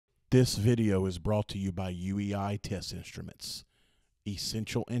This video is brought to you by UEI Test Instruments.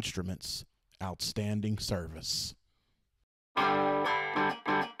 Essential Instruments, outstanding service. All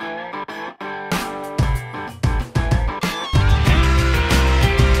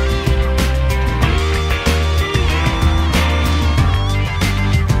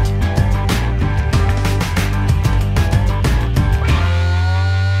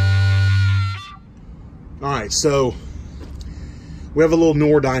right, so we have a little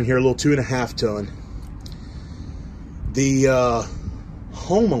Nordine here, a little 2.5 ton. The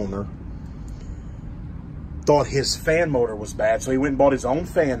homeowner thought his fan motor was bad, so he went and bought his own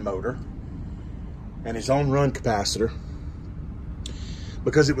fan motor and his own run capacitor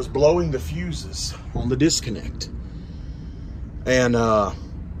because it was blowing the fuses on the disconnect. And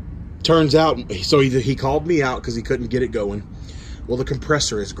turns out, so he called me out because he couldn't get it going. Well, the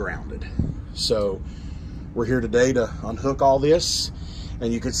compressor is grounded. So we're here today to unhook all this,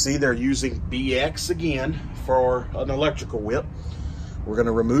 and you can see they're using BX again for an electrical whip. We're going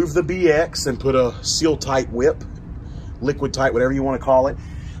to remove the BX and put a seal tight whip, liquid tight, whatever you want to call it.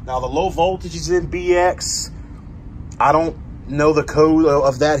 Now the low voltage is in BX. I don't know the code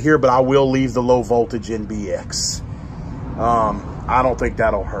of that here, but I will leave the low voltage in BX. I don't think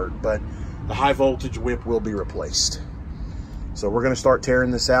that'll hurt, but the high voltage whip will be replaced. So we're going to start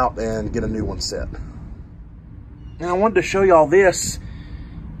tearing this out and get a new one set. Now I wanted to show y'all this.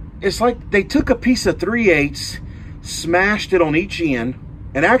 It's like they took a piece of 3/8, smashed it on each end,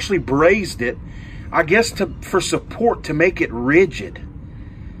 and actually brazed it, I guess for support to make it rigid.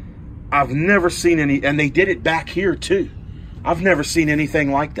 I've never seen any, and they did it back here too. I've never seen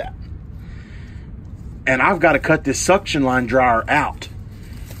anything like that. And I've got to cut this suction line dryer out.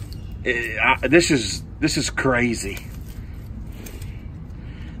 This is crazy.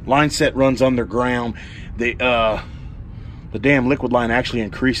 Line set runs underground. The damn liquid line actually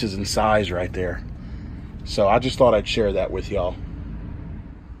increases in size right there. So I just thought I'd share that with y'all.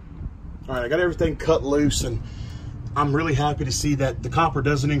 All right, I got everything cut loose, and I'm really happy to see that the copper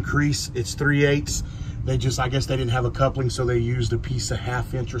doesn't increase. It's 3/8. I guess they didn't have a coupling, so they used a piece of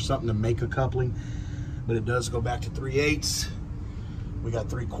 1/2 inch or something to make a coupling. But it does go back to 3/8. We got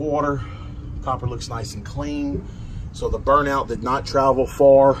 3/4. Copper looks nice and clean. So the burnout did not travel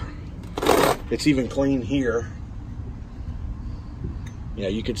far. It's even clean here. Yeah,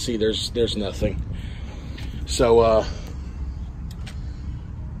 you can see there's nothing. So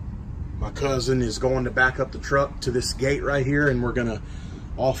my cousin is going to back up the truck to this gate right here, and we're gonna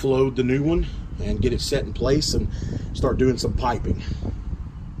offload the new one and get it set in place and start doing some piping.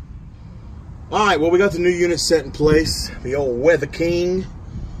 All right, well, we got the new unit set in place, the old Weather King,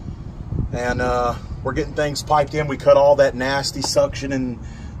 and we're getting things piped in. We cut all that nasty suction and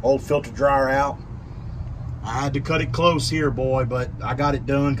old filter dryer out. I had to cut it close here, boy, but I got it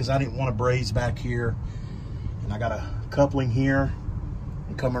done because I didn't want to braze back here. And I got a coupling here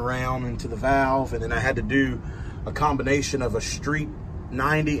and come around into the valve, and then I had to do a combination of a street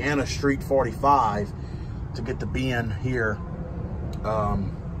 90 and a street 45 to get the bend here.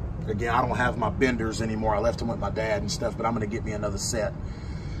 Again, I don't have my benders anymore. I left them with my dad and stuff, but I'm going to get me another set.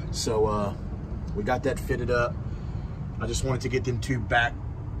 So we got that fitted up. I just wanted to get them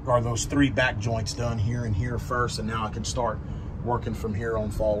those 3 back joints done here and here first, and now I can start working from here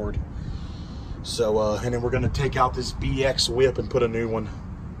on forward. So and then we're going to take out this BX whip and put a new one.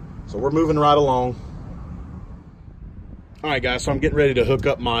 So we're moving right along. All right, guys, so I'm getting ready to hook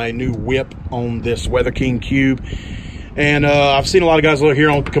up my new whip on this Weather King Cube. And I've seen a lot of guys over here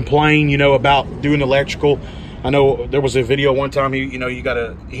complain, you know, about doing electrical. I know there was a video one time,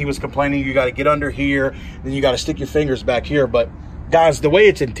 he was complaining you got to get under here, then you got to stick your fingers back here. But guys, the way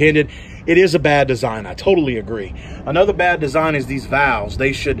it's intended, it is a bad design. I totally agree. Another bad design is these valves.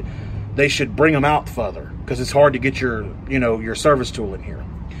 They should bring them out further because it's hard to get your service tool in here.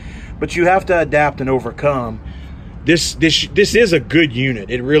 But you have to adapt and overcome. This is a good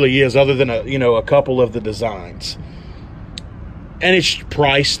unit. It really is, other than a couple of the designs. And it's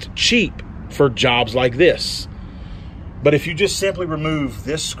priced cheap for jobs like this. But if you just simply remove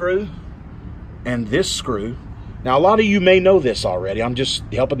this screw and this screw, now a lot of you may know this already, I'm just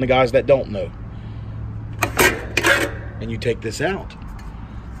helping the guys that don't know. And you take this out.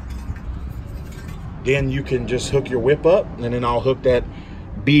 Then you can just hook your whip up, and then I'll hook that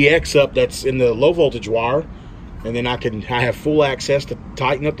BX up that's in the low voltage wire, and then I have full access to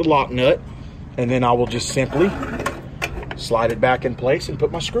tighten up the lock nut, and then I will just simply slide it back in place and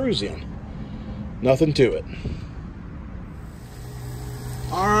put my screws in. Nothing to it.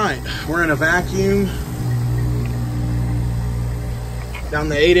 All right, we're in a vacuum down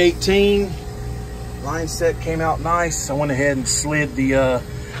the 818. Line set came out nice. I went ahead and slid the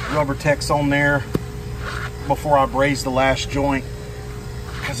rubber techs on there before I brazed the last joint,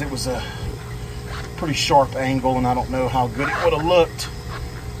 because it was a pretty sharp angle and I don't know how good it would have looked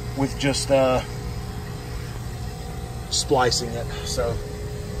with just splicing it. So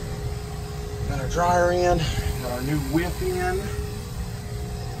got our dryer in, got our new whip in.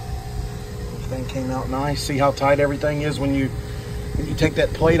 Everything came out nice. See how tight everything is when you take that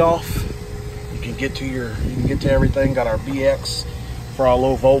plate off. You can get to everything. Got our BX for our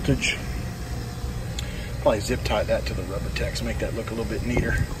low voltage. Probably zip tie that to the rubber techs, make that look a little bit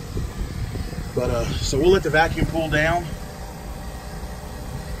neater. But so we'll let the vacuum cool down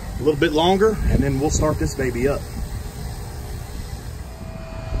a little bit longer, and then we'll start this baby up.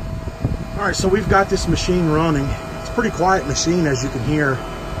 All right, so we've got this machine running. It's a pretty quiet machine, as you can hear.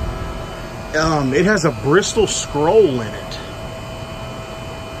 It has a Bristol scroll in it.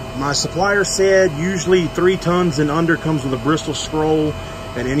 My supplier said usually 3 tons and under comes with a Bristol scroll,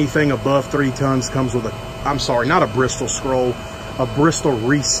 and anything above 3 tons comes with a, I'm sorry, not a Bristol scroll, a Bristol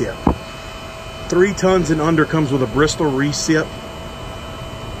recip. 3 tons and under comes with a Bristol recip.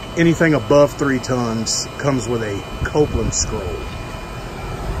 Anything above 3 tons comes with a Copeland scroll.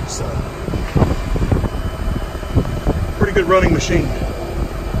 So, pretty good running machine.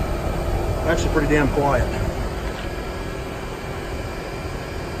 Actually pretty damn quiet.